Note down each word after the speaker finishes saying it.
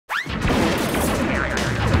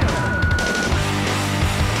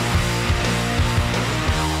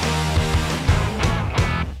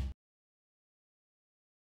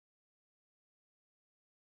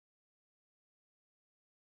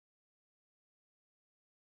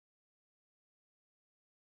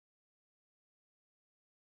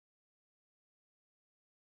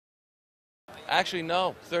Actually,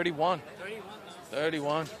 no, 31.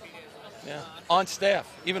 31. Yeah. On staff,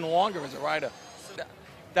 even longer as a writer.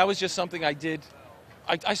 That was just something I did.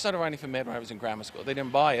 I started writing for Mad when I was in grammar school. They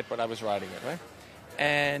didn't buy it, but I was writing it, right?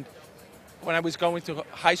 And when I was going through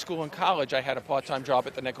high school and college, I had a part-time job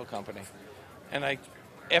at the nickel company. And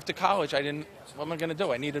after college, I didn't, what am I going to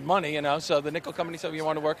do? I needed money, so the nickel company said, you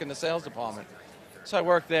want to work in the sales department. So I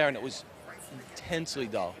worked there, and it was intensely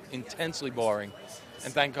dull, intensely boring.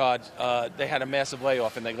 And thank God they had a massive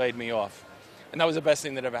layoff, and they laid me off. And that was the best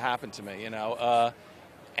thing that ever happened to me,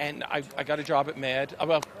 And I got a job at Mad.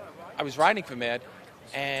 Well, I was writing for Mad,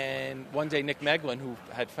 and one day Nick Meglin, who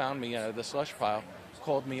had found me the slush pile,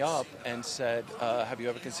 called me up and said, have you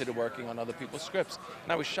ever considered working on other people's scripts?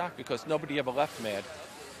 And I was shocked because nobody ever left Mad.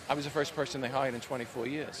 I was the first person they hired in 24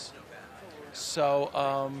 years. So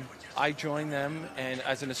I joined them and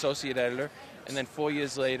as an associate editor, and then 4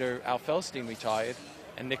 years later, Al Feldstein retired,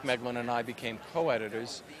 and Nick Meglin and I became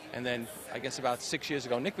co-editors. And then I guess about 6 years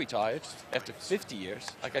ago, Nick retired after 50 years.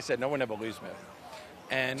 Like I said, no one ever leaves Mad.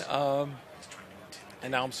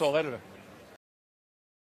 And now I'm sole editor.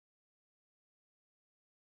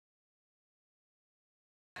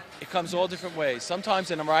 It comes all different ways.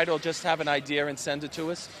 Sometimes a writer will just have an idea and send it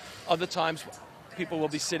to us. Other times, people will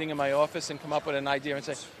be sitting in my office and come up with an idea and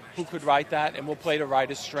say, who could write that? And we'll play to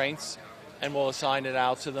writer's strengths, and we'll assign it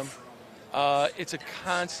out to them. It's a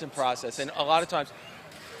constant process, and a lot of times,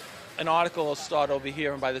 an article will start over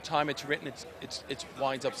here, and by the time it's written, it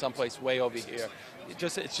winds up someplace way over here.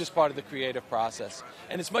 It's just part of the creative process,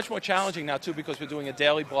 and it's much more challenging now too because we're doing a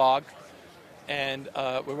daily blog, and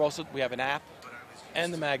we have an app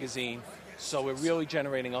and the magazine, so we're really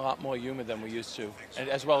generating a lot more humor than we used to, and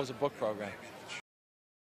as well as a book program.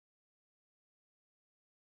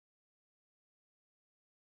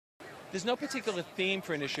 There's no particular theme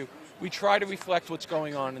for an issue. We try to reflect what's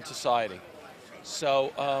going on in society.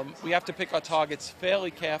 So we have to pick our targets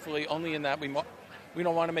fairly carefully, only in that we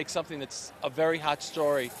don't want to make something that's a very hot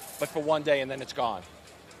story, but for one day and then it's gone.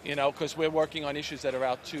 Because we're working on issues that are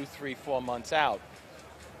out 2, 3, 4 months out.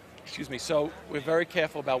 Excuse me. So we're very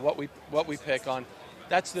careful about what we pick on.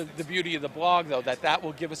 That's the beauty of the blog, though, that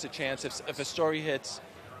will give us a chance. If a story hits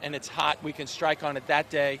and it's hot, we can strike on it that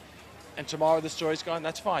day, and tomorrow the story's gone,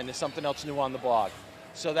 that's fine. There's something else new on the blog.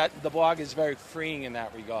 So that the blog is very freeing in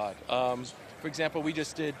that regard. For example, we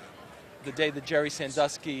just did, the day the Jerry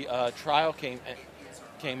Sandusky trial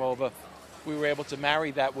came over, we were able to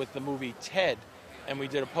marry that with the movie Ted, and we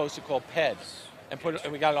did a poster called Ped, and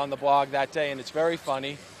we got it on the blog that day, and it's very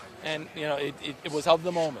funny, and it was of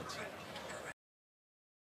the moment.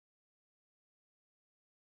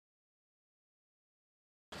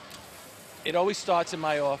 It always starts in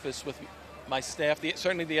my office with my staff,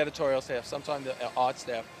 certainly the editorial staff, sometimes the art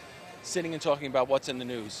staff, sitting and talking about what's in the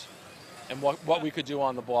news and what we could do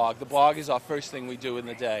on the blog. The blog is our first thing we do in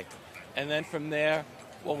the day. And then from there,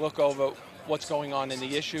 we'll look over what's going on in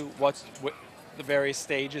the issue, what's the various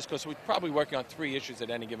stages, because we're probably working on 3 issues at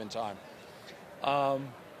any given time.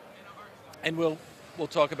 And we'll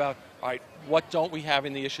talk about, all right, what don't we have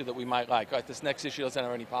in the issue that we might like? All right, this next issue doesn't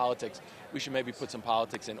have any politics. We should maybe put some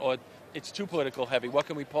politics in. Or it's too political heavy. What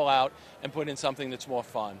can we pull out and put in something that's more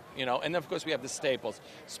fun? And then, of course, we have the staples,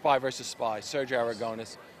 Spy versus Spy, Sergio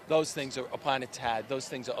Aragonis. Those things are Planet Tad. Those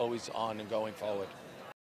things are always on and going forward.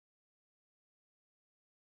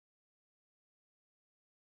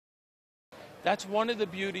 That's one of the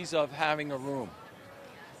beauties of having a room.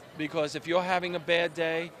 Because if you're having a bad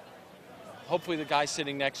day, hopefully the guy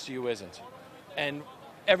sitting next to you isn't. And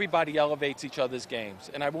everybody elevates each other's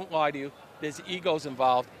games. And I won't lie to you, there's egos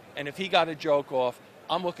involved. And if he got a joke off,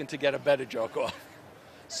 I'm looking to get a better joke off.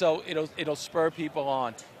 So it'll spur people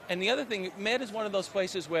on. And the other thing, Mad is one of those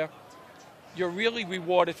places where you're really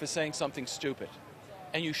rewarded for saying something stupid.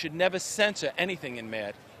 And you should never censor anything in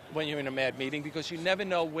Mad when you're in a Mad meeting because you never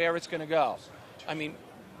know where it's going to go. I mean,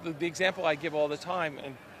 the example I give all the time,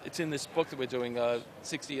 and it's in this book that we're doing,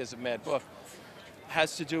 60 Years of Mad book,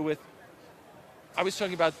 has to do with, I was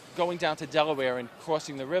talking about going down to Delaware and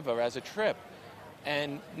crossing the river as a trip.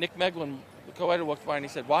 And Nick Meglin, the co-editor, walked by and he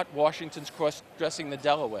said, what? Washington's cross-dressing the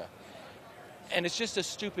Delaware. And it's just a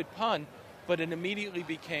stupid pun, but it immediately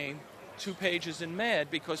became 2 pages in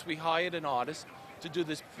Mad because we hired an artist to do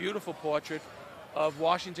this beautiful portrait of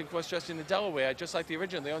Washington cross-dressing the Delaware, just like the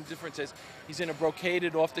original. The only difference is he's in a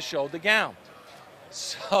brocaded off-the-shoulder gown.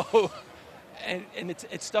 So, and it's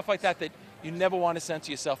stuff like that you never want to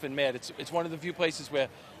censor yourself in Mad. It's one of the few places where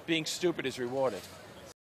being stupid is rewarded.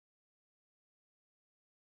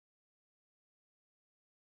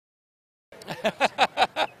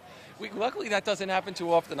 Luckily, that doesn't happen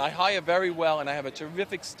too often. I hire very well, and I have a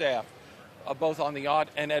terrific staff. both on the art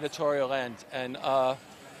and editorial end. And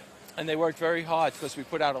they worked very hard because we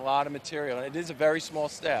put out a lot of material. And it is a very small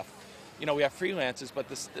staff. You know, we have freelancers, but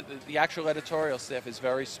the actual editorial staff is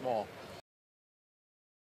very small.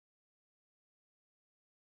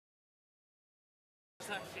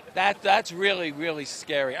 That's really, really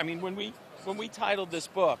scary. I mean, when we titled this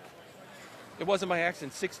book, it wasn't by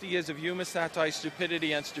accident. 60 Years of Humor, Satire,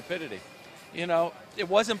 Stupidity, and Stupidity. You know, it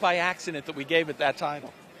wasn't by accident that we gave it that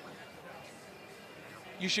title.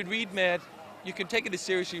 You should read Mad. You can take it as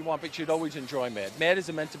seriously as you want, but you should always enjoy Mad. Mad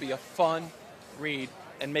is meant to be a fun read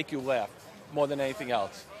and make you laugh more than anything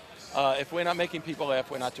else. If we're not making people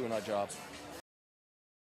laugh, we're not doing our job.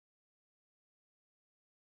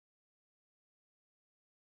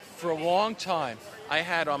 For a long time, I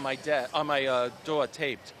had on my door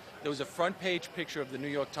taped, there was a front page picture of the New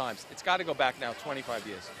York Times. It's got to go back now 25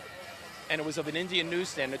 years. And it was of an Indian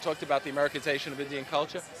newsstand that talked about the Americanization of Indian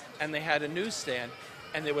culture. And they had a newsstand,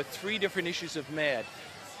 and there were 3 different issues of Mad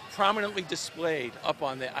prominently displayed up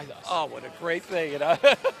on there. I thought, oh, what a great thing, you know?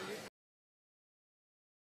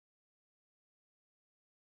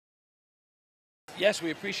 Yes,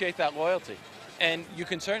 we appreciate that loyalty. And you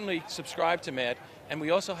can certainly subscribe to Mad. And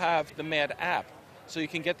we also have the Mad app. So you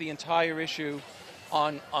can get the entire issue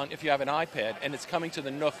on if you have an iPad, and it's coming to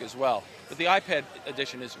the Nook as well. But the iPad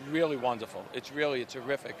edition is really wonderful. It's really a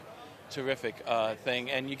terrific thing.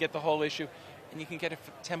 And you get the whole issue, and you can get it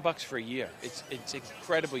for $10 for a year. It's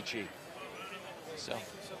incredibly cheap. So,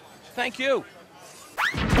 thank you.